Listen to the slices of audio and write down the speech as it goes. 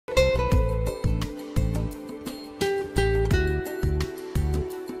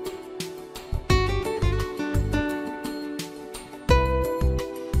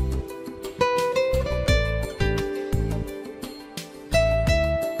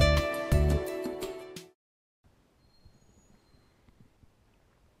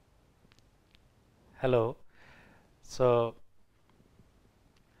Hello. So,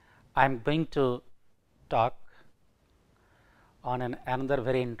 I am going to talk on another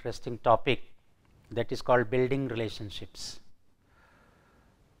very interesting topic, that is called building relationships.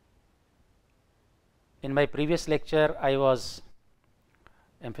 In my previous lecture, I was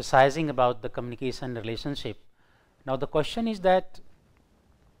emphasizing about the communication relationship. Now, the question is that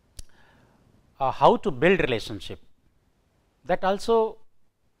how to build relationship. That also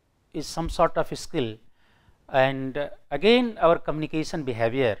is some sort of a skill, and again our communication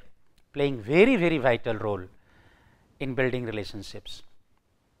behavior playing very vital role in building relationships.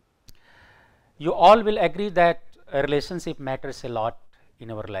 You all will agree that a relationship matters a lot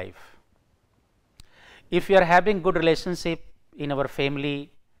in our life. If we are having good relationship in our family,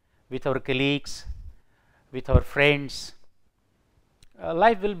 with our colleagues, with our friends,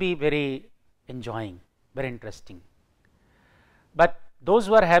 life will be very enjoying, very interesting. But those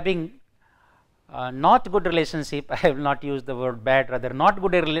who are having not good relationship, I have not used the word bad, rather not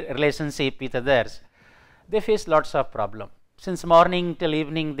good relationship with others, they face lots of problem. Since morning till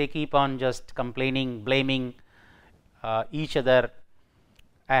evening they keep on just complaining, blaming each other,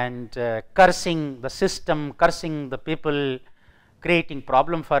 and cursing the system, cursing the people, creating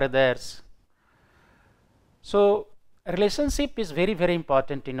problem for others. So, relationship is very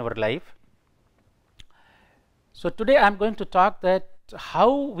important in our life. So, today I am going to talk that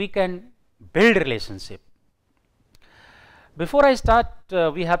how we can build relationship. Before I start,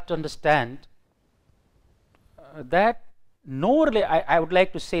 we have to understand that I would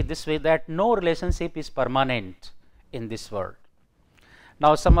like to say this way, that no relationship is permanent in this world.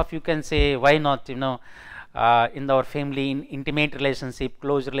 Now, some of you can say, why not, in our family, in intimate relationship,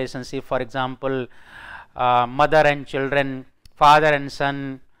 close relationship, for example, mother and children, father and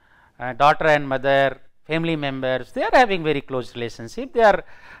son, daughter and mother, family members, they are having very close relationship, they are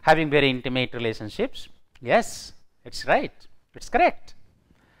having very intimate relationships. Yes, it's right, it's correct.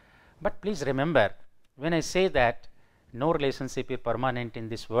 But please remember, when I say that no relationship is permanent in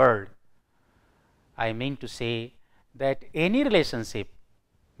this world, I mean to say that any relationship,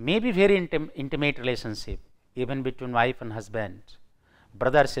 may be very intimate relationship, even between wife and husband,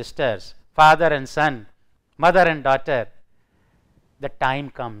 brother, sisters, father and son, mother and daughter, the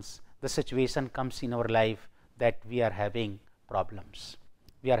time comes, the situation comes in our life that we are having problems,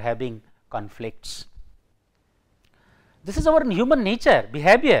 we are having conflicts. This is our human nature,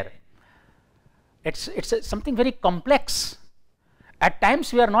 behavior. It's something very complex. At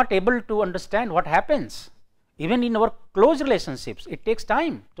times we are not able to understand what happens. Even in our close relationships, it takes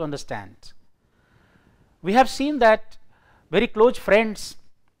time to understand. We have seen that very close friends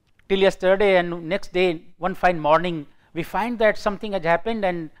till yesterday, and next day, one fine morning, we find that something has happened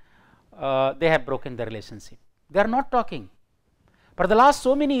and they have broken the relationship. They are not talking. For the last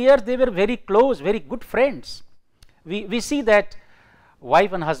so many years, they were very close, very good friends. We see that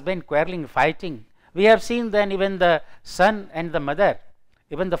wife and husband quarreling, fighting. We have seen then even the son and the mother,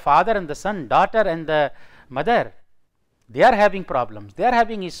 even the father and the son, daughter and the mother, they are having problems, they are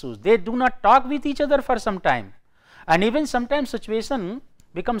having issues, they do not talk with each other for some time, and even sometimes situation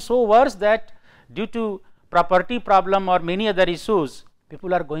becomes so worse that due to property problem or many other issues,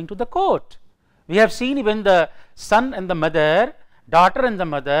 people are going to the court. We have seen even the son and the mother, daughter and the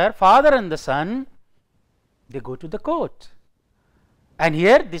mother, father and the son, they go to the court. And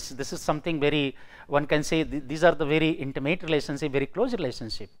here this is something very, one can say these are the very intimate relationship, very close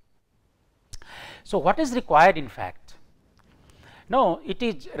relationship. So, what is required in fact? No, it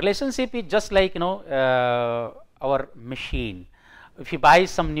is relationship is just like our machine. If you buy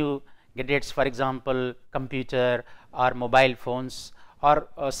some new gadgets, for example, computer or mobile phones or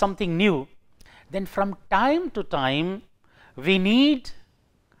something new, then from time to time we need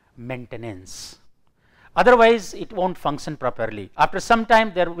maintenance. Otherwise, it won't function properly. After some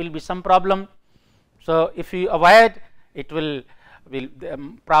time, there will be some problem. So, if you avoid, it will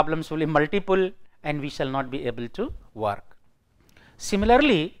problems will be multiple, and we shall not be able to work.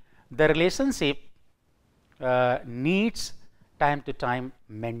 Similarly, the relationship needs time to time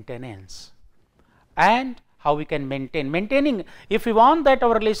maintenance. And how we can maintaining, if we want that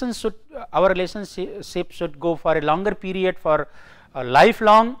our relationship should go for a longer period, for a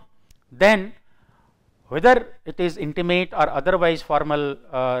lifelong, then whether it is intimate or otherwise formal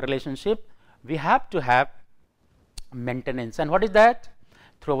relationship, we have to have maintenance. And what is that?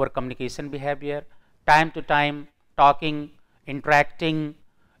 Through our communication behavior, time to time talking, interacting,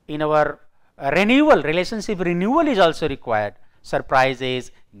 in our renewal, relationship renewal is also required.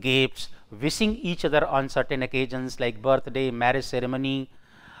 Surprises, gifts, wishing each other on certain occasions like birthday, marriage ceremony,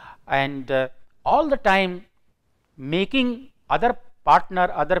 and all the time making other partner,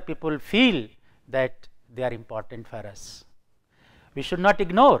 other people feel that they are important for us. We should not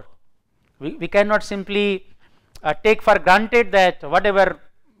ignore. We cannot simply take for granted that whatever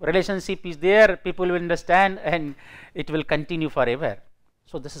relationship is there, people will understand and it will continue forever.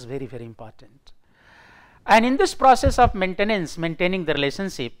 So this is very, very important. And in this process of maintaining the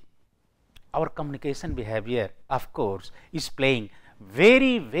relationship, our communication behavior, of course, is playing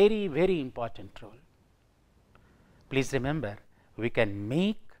very, very, very important role. Please remember, we can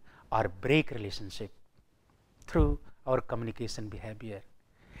make or break relationship through our communication behavior.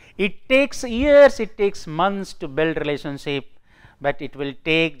 It takes years, it takes months to build relationship, but it will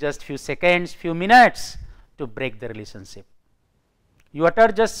take just few seconds, few minutes to break the relationship. You utter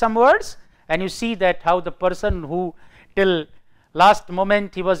just some words and you see that how the person who till last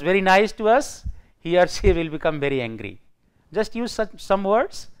moment he was very nice to us, he or she will become very angry. Just use some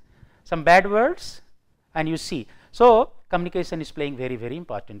words, some bad words, and you see. So communication is playing very, very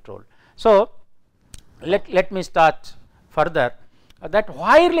important role. So let me start further. That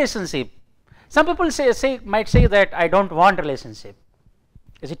why relationship? Some people might say that I don't want relationship.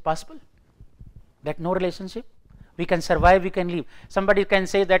 Is it possible that no relationship? We can survive, we can live. Somebody can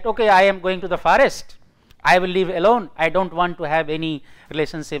say that, okay, I am going to the forest, I will live alone, I don't want to have any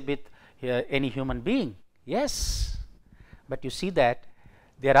relationship with any human being. Yes, but you see that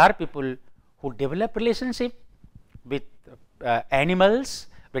there are people who develop relationship with animals,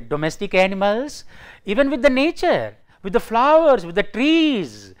 with domestic animals, even with the nature, with the flowers, with the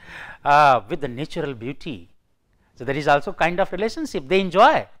trees, with the natural beauty. So there is also kind of relationship they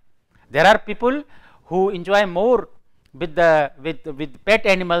enjoy. There are people who enjoy more with pet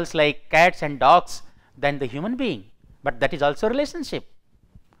animals like cats and dogs than the human being, but that is also relationship.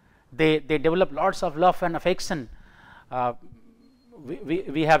 They develop lots of love and affection.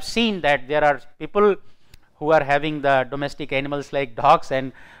 We have seen that there are people who are having the domestic animals like dogs,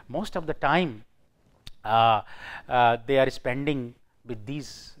 and most of the time they are spending with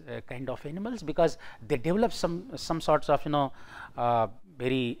these kind of animals because they develop some sorts of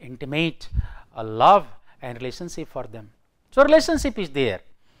very intimate love and relationship for them. So relationship is there.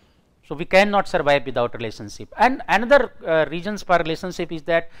 So we cannot survive without relationship. And another reasons for relationship is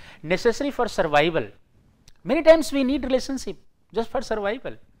that necessary for survival. Many times we need relationship just for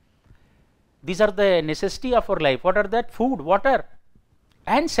survival. These are the necessity of our life. What are that? Food, water,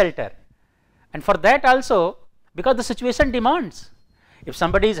 and shelter. And for that also, because the situation demands. If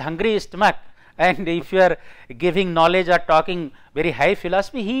somebody is hungry stomach, and if you are giving knowledge or talking very high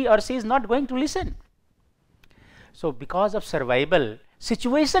philosophy, he or she is not going to listen. So because of survival,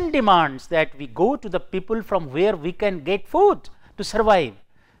 situation demands that we go to the people from where we can get food to survive.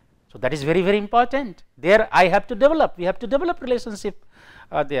 So that is very, very important. There I have to develop, we have to develop relationship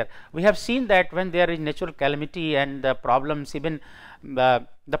there. We have seen that when there is natural calamity and problems, even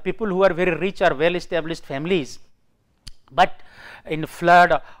the people who are very rich or well established families, but in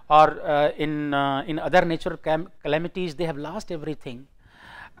flood or in other natural calamities, they have lost everything.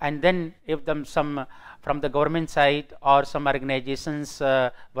 And then if some from the government side or some organizations,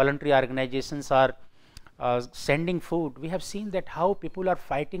 voluntary organizations are sending food, we have seen that how people are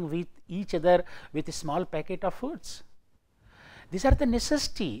fighting with each other with a small packet of foods. These are the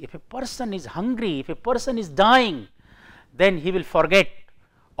necessity. If a person is hungry, if a person is dying, then he will forget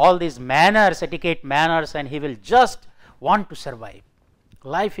all these manners, etiquette manners, and he will just want to survive.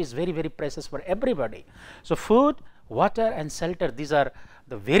 Life is very, very precious for everybody. So food, water, and shelter, these are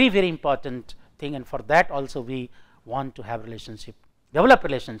the very, very important thing, and for that also we want to have relationship, develop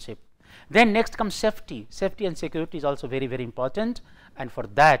relationship. Then next comes safety. Safety and security is also very, very important, and for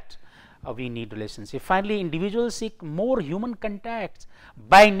that we need relationship. Finally, individuals seek more human contacts.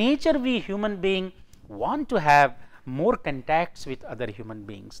 By nature, we human being want to have more contacts with other human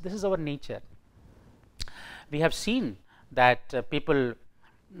beings. This is our nature. We have seen that people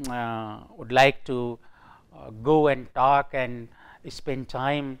would like to go and talk and spend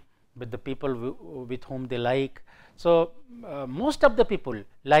time with the people with whom they like. So most of the people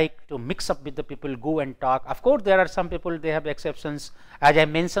like to mix up with the people, go and talk. Of course, there are some people, they have exceptions. As I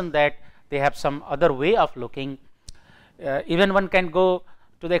mentioned that they have some other way of looking. Even one can go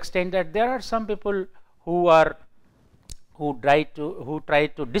to the extent that there are some people who try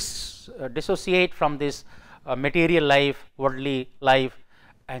to dissociate from this material life, worldly life,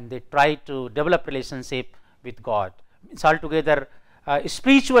 and they try to develop relationship with God. It's altogether a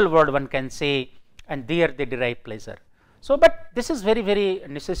spiritual world, one can say, and there they derive pleasure. So, but this is very, very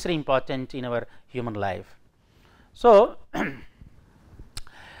necessary, important in our human life. So,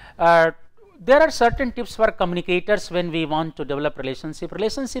 there are certain tips for communicators when we want to develop relationship.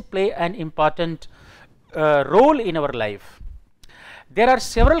 Relationship play an important role in our life. There are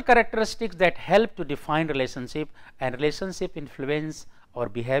several characteristics that help to define relationship, and relationship influence our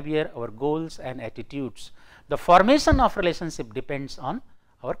behavior, our goals and attitudes. The formation of relationship depends on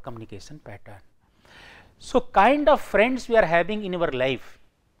our communication pattern. So, kind of friends we are having in our life,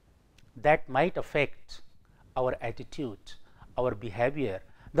 that might affect our attitude, our behavior,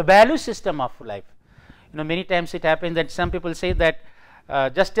 the value system of life. Many times it happens that some people say that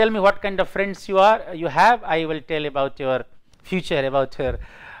just tell me what kind of friends you have, I will tell about your future, about your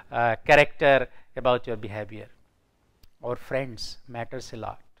character, about your behavior. Our friends matters a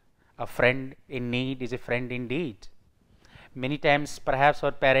lot. A friend in need is a friend indeed. Many times perhaps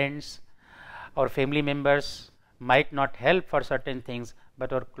our parents, our family members might not help for certain things,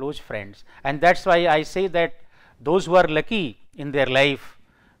 but our close friends, and that is why I say that those who are lucky in their life,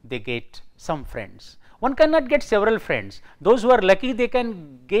 they get some friends. One cannot get several friends. Those who are lucky, they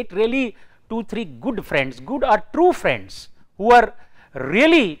can get really 2-3 good friends, good or true friends, who are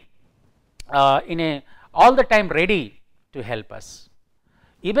really all the time ready to help us.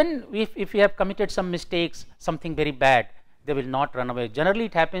 Even if we have committed some mistakes, something very bad, they will not run away. Generally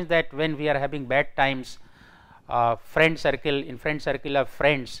it happens that when we are having bad times, friend circle of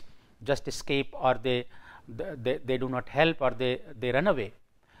friends just escape, or they do not help, or they run away.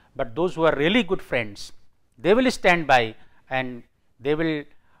 But those who are really good friends, they will stand by and they will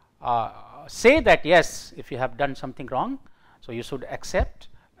say that yes, if you have done something wrong, so you should accept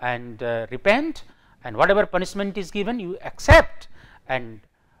and repent, and whatever punishment is given, you accept and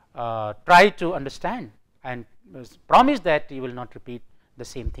try to understand and promise that you will not repeat the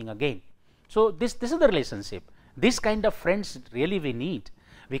same thing again. So, this is the relationship. This kind of friends really we need.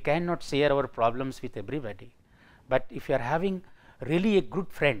 We cannot share our problems with everybody, but if you are having really a good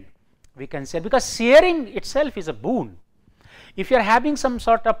friend, we can share, because sharing itself is a boon. If you are having some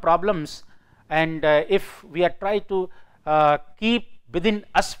sort of problems, and if we are trying to keep within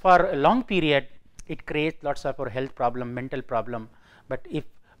us for a long period, it creates lots of our health problem, mental problem. But if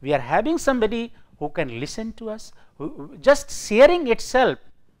we are having somebody who can listen to us, just sharing itself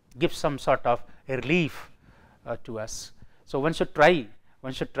gives some sort of a relief to us. So, one should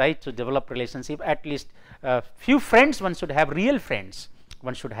try to develop relationship. At least few friends one should have, real friends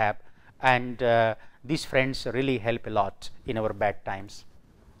one should have, and these friends really help a lot in our bad times.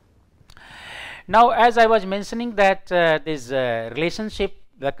 Now, as I was mentioning that this relationship,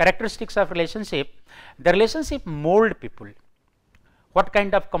 the characteristics of relationship, the relationship mold people. What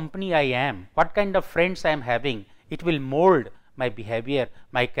kind of company I am, what kind of friends I am having, it will mold my behavior,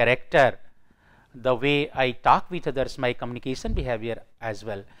 my character, the way I talk with others, my communication behavior as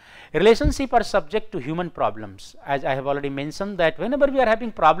well. Relationships are subject to human problems. As I have already mentioned that whenever we are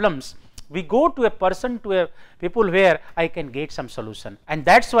having problems, we go to a person, to a people where I can get some solution, and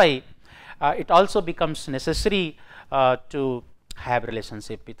that is why it also becomes necessary to have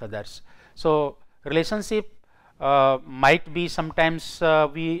relationship with others. So, relationship might be sometimes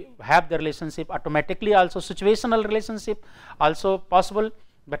we have the relationship automatically, also situational relationship also possible,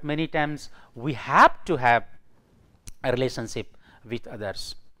 but many times we have to have a relationship with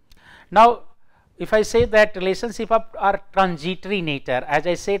others. Now, if I say that relationship are transitory nature, as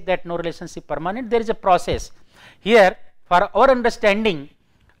I said that no relationship permanent, there is a process. Here for our understanding,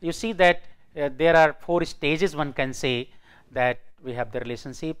 you see that there are 4 stages, one can say that we have the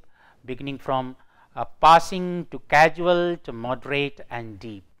relationship beginning from passing to casual to moderate and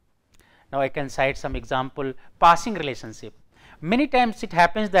deep. Now, I can cite some example. Passing relationship, many times it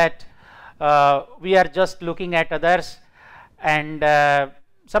happens that we are just looking at others, and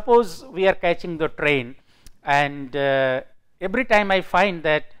suppose we are catching the train, and every time I find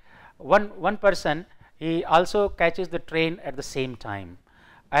that one person, he also catches the train at the same time,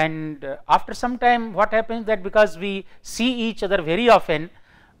 and after some time what happens that because we see each other very often,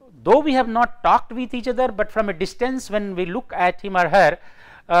 though we have not talked with each other, but from a distance when we look at him or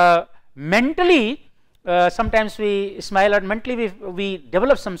her, mentally sometimes we smile, or mentally we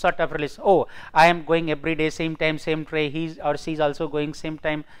develop some sort of relation. Oh, I am going every day same time same tray, he or she is also going same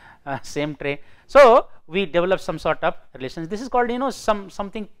time same tray. So, we develop some sort of relations. This is called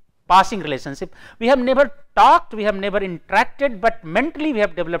something passing relationship. We have never talked, we have never interacted, but mentally we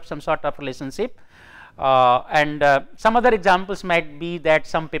have developed some sort of relationship. And some other examples might be that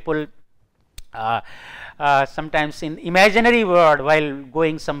some people sometimes in imaginary world, while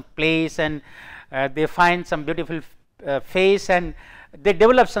going some place, and they find some beautiful face, and they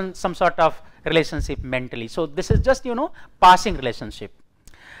develop some sort of relationship mentally. So, this is just passing relationship.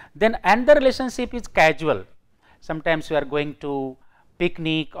 Then another relationship is casual. Sometimes we are going to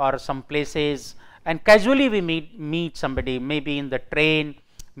picnic or some places, and casually we meet somebody, maybe in the train,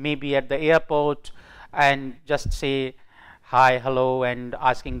 maybe at the airport, and just say hi, hello, and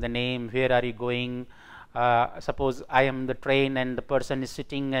asking the name, where are you going. Suppose I am the train and the person is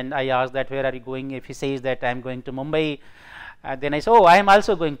sitting and I ask that where are you going. If he says that I am going to Mumbai, then I say, oh, I am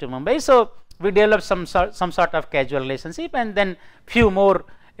also going to Mumbai. So we develop some sort of casual relationship, and then few more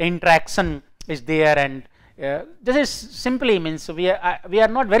interaction is there, and this is simply means we are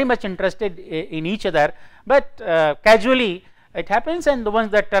not very much interested in each other, but casually it happens, and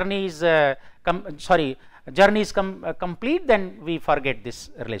once the journey is complete, then we forget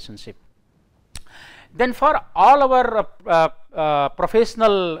this relationship. Then for all our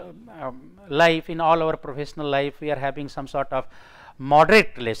professional life, in all our professional life, we are having some sort of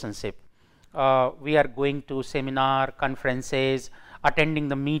moderate relationship. We are going to seminar, conferences, attending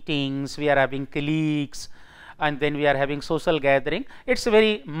the meetings, we are having colleagues, and then we are having social gathering. It's a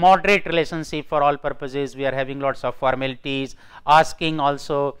very moderate relationship for all purposes. We are having lots of formalities, asking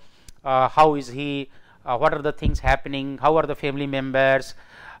also how is he, what are the things happening, how are the family members,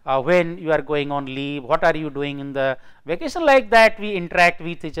 when you are going on leave, what are you doing in the vacation, like that we interact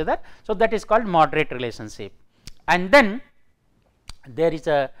with each other. So that is called moderate relationship. And then there is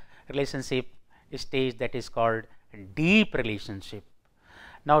a relationship stage that is called deep relationship.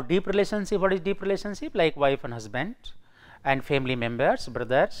 Now deep relationship, what is deep relationship? Like wife and husband and family members,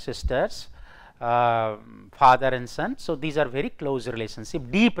 brothers, sisters, father and son. So these are very close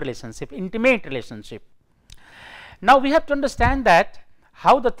relationship, deep relationship, intimate relationship. Now we have to understand that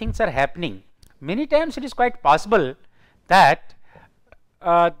how the things are happening. Many times it is quite possible that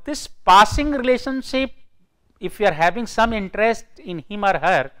this passing relationship, if you are having some interest in him or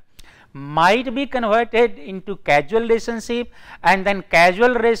her, might be converted into casual relationship, and then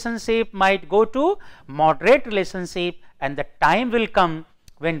casual relationship might go to moderate relationship, and the time will come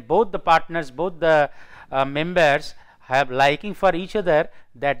when both the partners, both the members have liking for each other,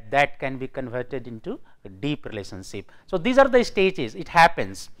 that can be converted into a deep relationship. So these are the stages, it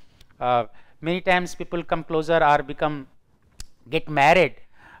happens. Many times people come closer or get married,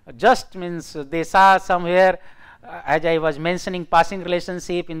 just means they saw somewhere, as I was mentioning, passing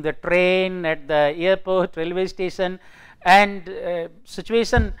relationship in the train, at the airport, railway station, and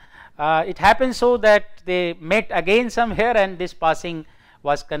situation, it happens so that they met again somewhere, and this passing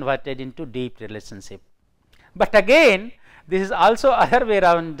was converted into deep relationship. But again, this is also other way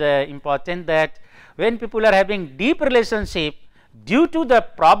around important, that when people are having deep relationship, due to the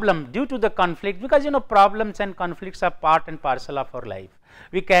problem, due to the conflict, because problems and conflicts are part and parcel of our life,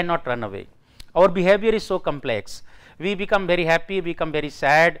 we cannot run away. Our behavior is so complex. We become very happy, we become very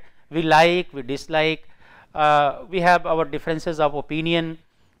sad, we like, we dislike, we have our differences of opinion.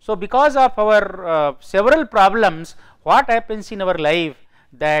 So because of our several problems, what happens in our life,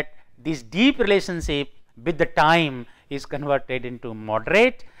 that this deep relationship with the time is converted into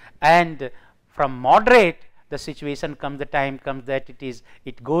moderate, and from moderate the situation comes, the time comes that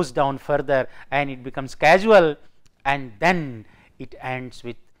it goes down further and it becomes casual, and then it ends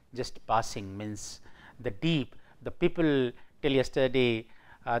with just passing, means the deep. The people till yesterday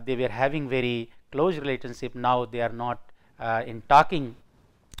they were having very close relationship, now they are not in talking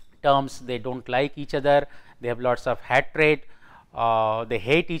terms, they don't like each other, they have lots of hatred, they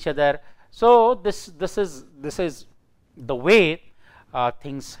hate each other. So this is the way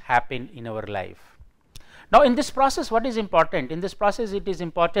things happen in our life. Now in this process, what is important? In this process, it is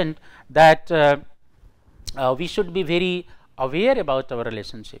important that we should be very aware about our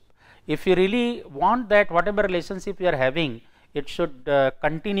relationship. If you really want that whatever relationship you are having, it should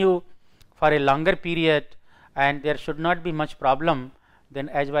continue for a longer period, and there should not be much problem, then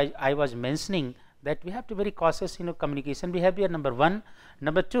as I was mentioning, that we have to be very cautious in communication behavior, number one.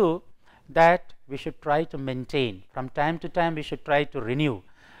 Number two, that we should try to maintain from time to time, we should try to renew.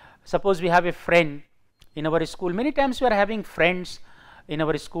 Suppose we have a friend in our school, many times we are having friends in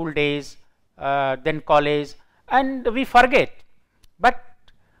our school days, then college, and we forget, but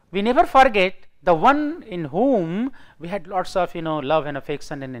we never forget the one in whom we had lots of love and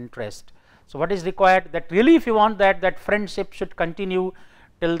affection and interest. So what is required, that really if you want that friendship should continue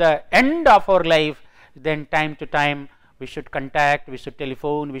till the end of our life, then time to time we should contact, we should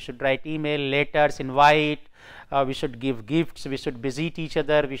telephone, we should write email, letters, invite, we should give gifts, we should visit each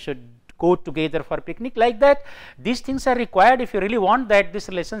other, we should go together for picnic, like that. These things are required if you really want that this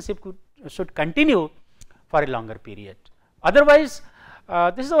relationship should continue for a longer period. Otherwise,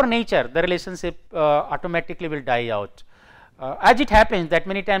 this is our nature, the relationship automatically will die out. As it happens that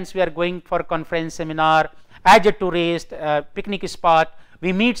many times we are going for conference, seminar, as a tourist, picnic spot,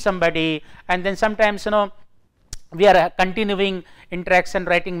 we meet somebody, and then sometimes we are continuing interaction,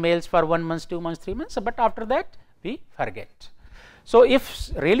 writing mails for 1 month, 2 months, 3 months, but after that we forget. So,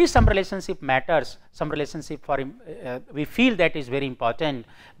 if really some relationship matters, some relationship for we feel that is very important,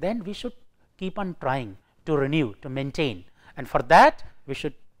 then we should keep on trying to renew, to maintain, and for that we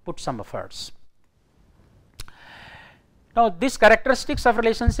should put some efforts. Now, these characteristics of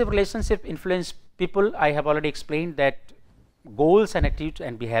relationship influence people. I have already explained that goals and attitudes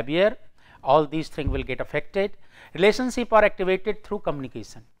and behavior, all these things will get affected. Relationship are activated through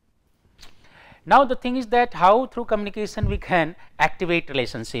communication. Now, the thing is that how through communication we can activate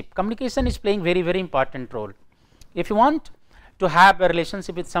relationship. Communication is playing very, very important role. If you want to have a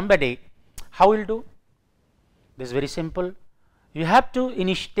relationship with somebody, how will you do? This is very simple. You have to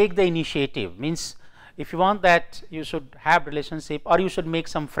take the initiative. Means if you want that you should have relationship, or you should make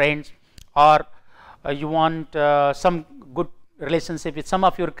some friends, or you want some good relationship with some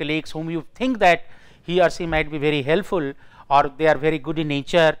of your colleagues whom you think that he or she might be very helpful, or they are very good in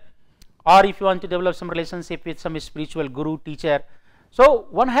nature, or if you want to develop some relationship with some spiritual guru, teacher. So,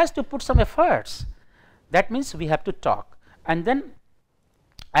 one has to put some efforts. That means we have to talk, and then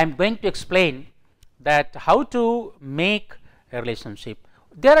I am going to explain that how to make a relationship.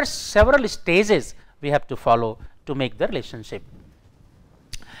 There are several stages we have to follow to make the relationship.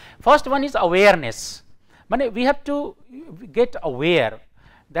 First one is awareness. We have to get aware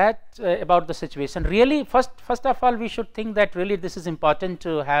that about the situation. Really, first of all, we should think that really this is important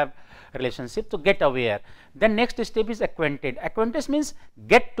to have a relationship, to get aware. Then next step is acquainted. Acquaintance means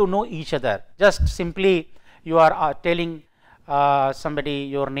get to know each other. Just simply you are telling somebody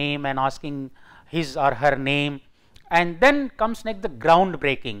your name and asking his or her name, and then comes next the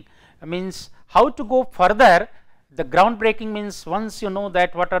groundbreaking. Means how to go further. The groundbreaking means once you know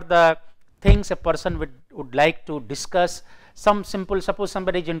that what are the things a person would like to discuss. Some simple, suppose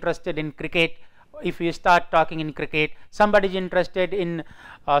somebody is interested in cricket. If you start talking in cricket, somebody is interested in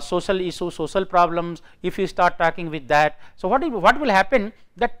social issues, social problems. If you start talking with that, so what will happen?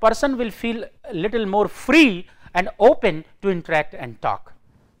 That person will feel a little more free and open to interact and talk.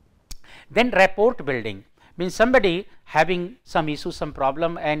 Then rapport building means somebody having some issue, some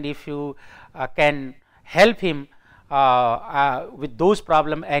problem, and if you can help him with those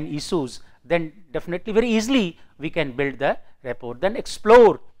problem and issues, then definitely very easily we can build the rapport. Then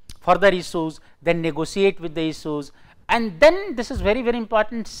explore further issues, then negotiate with the issues, and then this is very, very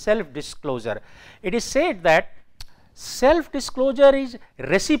important, self disclosure. It is said that self disclosure is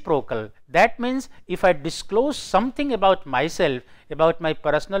reciprocal. That means if I disclose something about myself, about my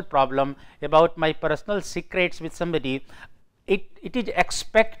personal problem, about my personal secrets with somebody, it is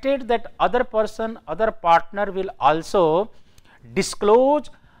expected that other person, other partner will also disclose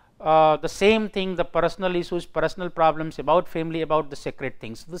the same thing, the personal issues, personal problems, about family, about the secret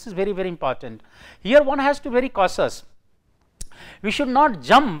things. This is very, very important. Here one has to be very cautious. We should not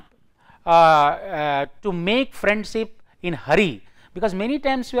jump to make friendship in hurry, because many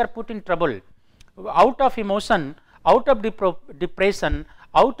times we are put in trouble out of emotion, out of depression,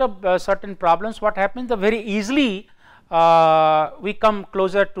 out of certain problems. What happens? The very easily we come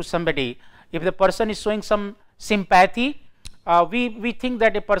closer to somebody. If the person is showing some sympathy, we think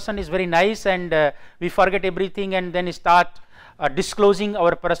that a person is very nice, and we forget everything and then start disclosing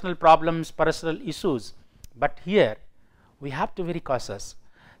our personal problems, personal issues. But here we have to be very cautious.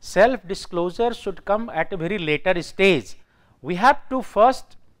 Self disclosure should come at a very later stage. We have to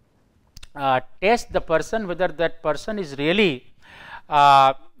first test the person, whether that person is really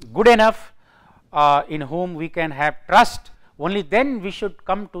good enough, in whom we can have trust. Only then we should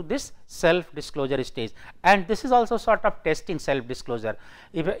come to this self disclosure stage, and this is also sort of testing self disclosure.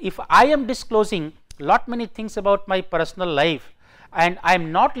 If I am disclosing lot many things about my personal life and I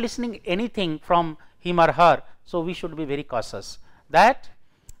am not listening anything from him or her, so we should be very cautious that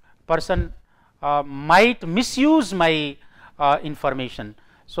person might misuse my information.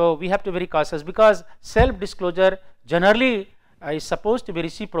 So we have to be very cautious, because self disclosure generally is supposed to be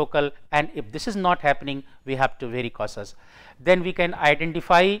reciprocal, and if this is not happening, we have to be very cautious. Then we can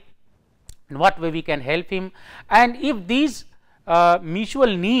identify in what way we can help him, and if these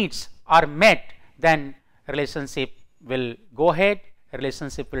mutual needs are met, then relationship will go ahead,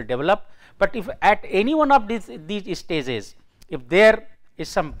 relationship will develop. But if at any one of these stages, if there is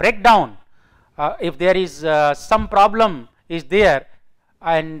some breakdown, if there is some problem is there,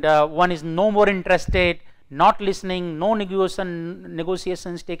 and one is no more interested, not listening, no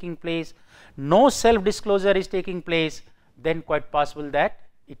negotiations taking place, no self disclosure is taking place, then quite possible that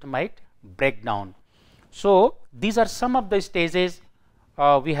it might break down. So these are some of the stages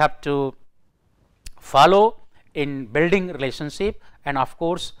we have to follow in building relationship, and of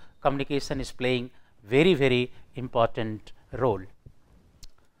course communication is playing very, very important role.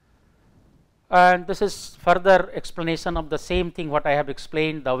 And this is further explanation of the same thing what I have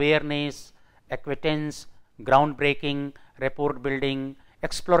explained: the awareness, acquaintance, groundbreaking, rapport building,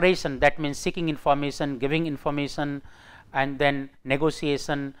 exploration, that means seeking information, giving information, and then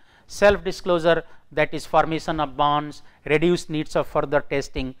negotiation, self disclosure, that is formation of bonds, reduced needs of further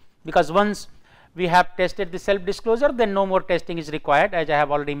testing, because once we have tested the self disclosure, then no more testing is required, as I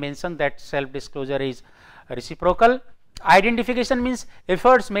have already mentioned that self disclosure is reciprocal. Identification means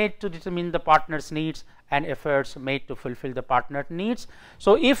efforts made to determine the partner's needs and efforts made to fulfill the partner's needs.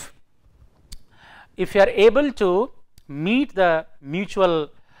 So, if you are able to meet the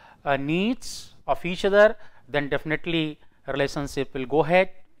mutual needs of each other, then definitely relationship will go ahead,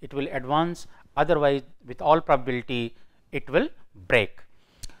 it will advance, otherwise with all probability it will break.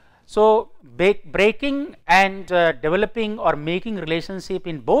 So, breaking and developing or making relationship,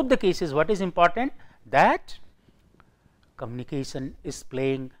 in both the cases what is important, that communication is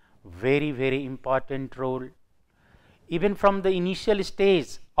playing very important role. Even from the initial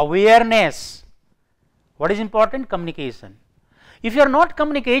stage, awareness, what is important? Communication. If you are not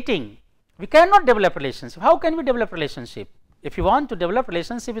communicating, we cannot develop relationship. How can we develop relationship? If you want to develop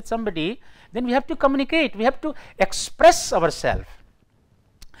relationship with somebody, then we have to communicate, we have to express ourselves.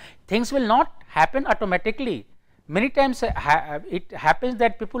 Things will not happen automatically. Many times it happens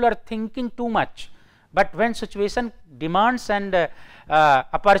that people are thinking too much, but when situation demands and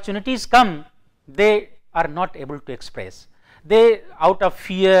opportunities come, they are not able to express. They, out of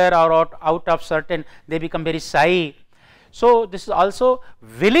fear or out of certain, they become very shy. So, this is also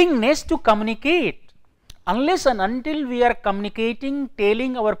willingness to communicate. Unless and until we are communicating,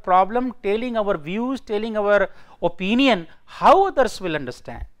 telling our problem, telling our views, telling our opinion, how others will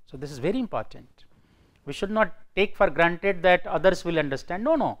understand? So, this is very important. We should not take for granted that others will understand.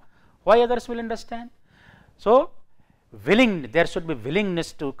 No. Why others will understand? So, there should be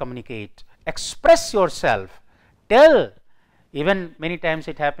willingness to communicate, express yourself, tell. Even many times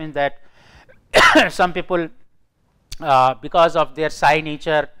it happens that some people, because of their shy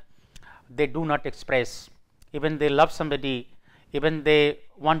nature, they do not express. Even they love somebody, even they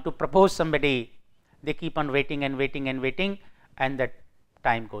want to propose somebody, they keep on waiting and waiting and waiting, and that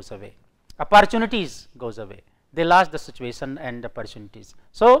time goes away, opportunities goes away, they lost the situation and opportunities.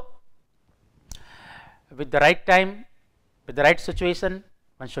 So, with the right time, with the right situation,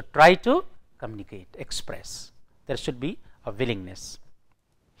 one should try to communicate, express. There should be a willingness.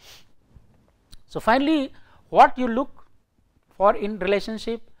 So, finally, what you look for in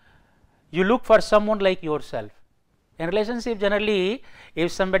relationship? You look for someone like yourself. In relationship, generally,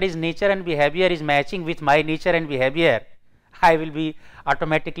 if somebody's nature and behavior is matching with my nature and behavior, I will be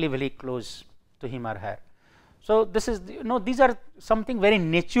automatically very close to him or her. So, this is, these are something very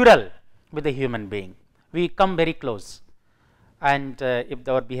natural with the human being. We come very close, and if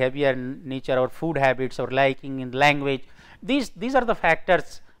our behavior, nature, our food habits, our liking in language, these are the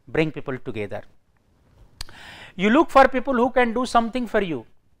factors bring people together. You look for people who can do something for you.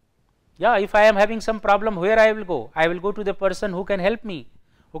 Yeah, if I am having some problem, where I will go? I will go to the person who can help me,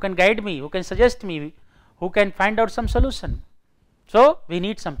 who can guide me, who can suggest me, who can find out some solution. So, we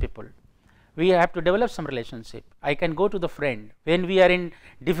need some people. We have to develop some relationship. I can go to the friend when we are in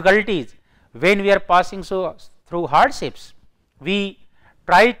difficulties, when we are passing through hardships. We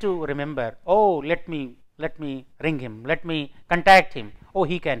try to remember, oh, let me ring him, let me contact him, oh,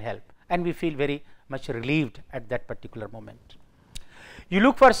 he can help, and we feel very much relieved at that particular moment. You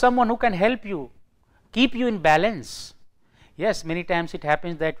look for someone who can help you, keep you in balance. Yes, many times it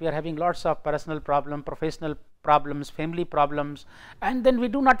happens that we are having lots of personal problems, professional problems, family problems, and then we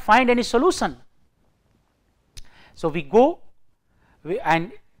do not find any solution. So, we go,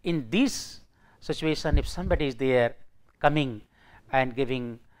 and in this situation, if somebody is there coming and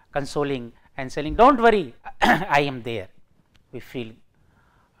giving, consoling and saying, don't worry, I am there, we feel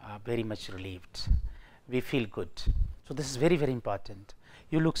very much relieved, we feel good. So, this is very important.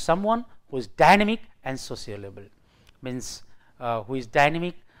 You look someone who is dynamic and sociable, means who is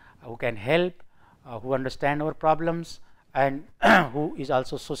dynamic, who can help, who understand our problems, and who is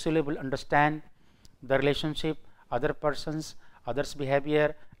also sociable, understand the relationship, other persons, others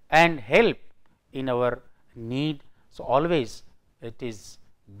behavior, and help in our need. So, always it is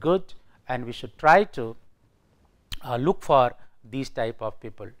good, and we should try to look for these type of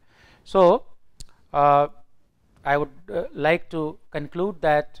people. So, I would like to conclude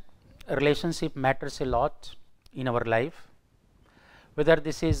that a relationship matters a lot in our life, whether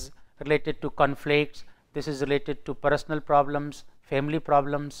this is related to conflicts, this is related to personal problems, family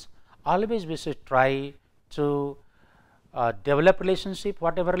problems. Always we should try to develop relationship,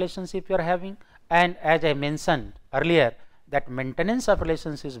 whatever relationship you are having. And as I mentioned earlier, that maintenance of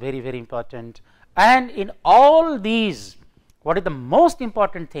relations is very, very important. And in all these, what is the most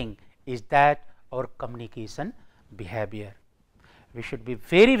important thing is that our communication behavior. We should be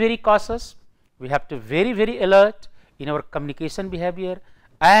very, very cautious. We have to very, very alert in our communication behavior,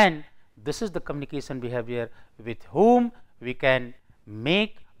 and this is the communication behavior with whom we can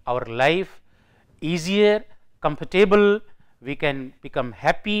make our life easier, comfortable, we can become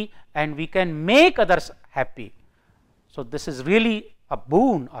happy, and we can make others happy. So, this is really a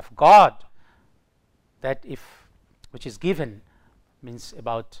boon of God, that which is given, means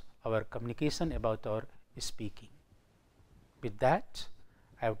about our communication, about our speaking. With that,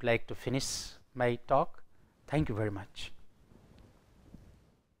 I would like to finish my talk. Thank you very much.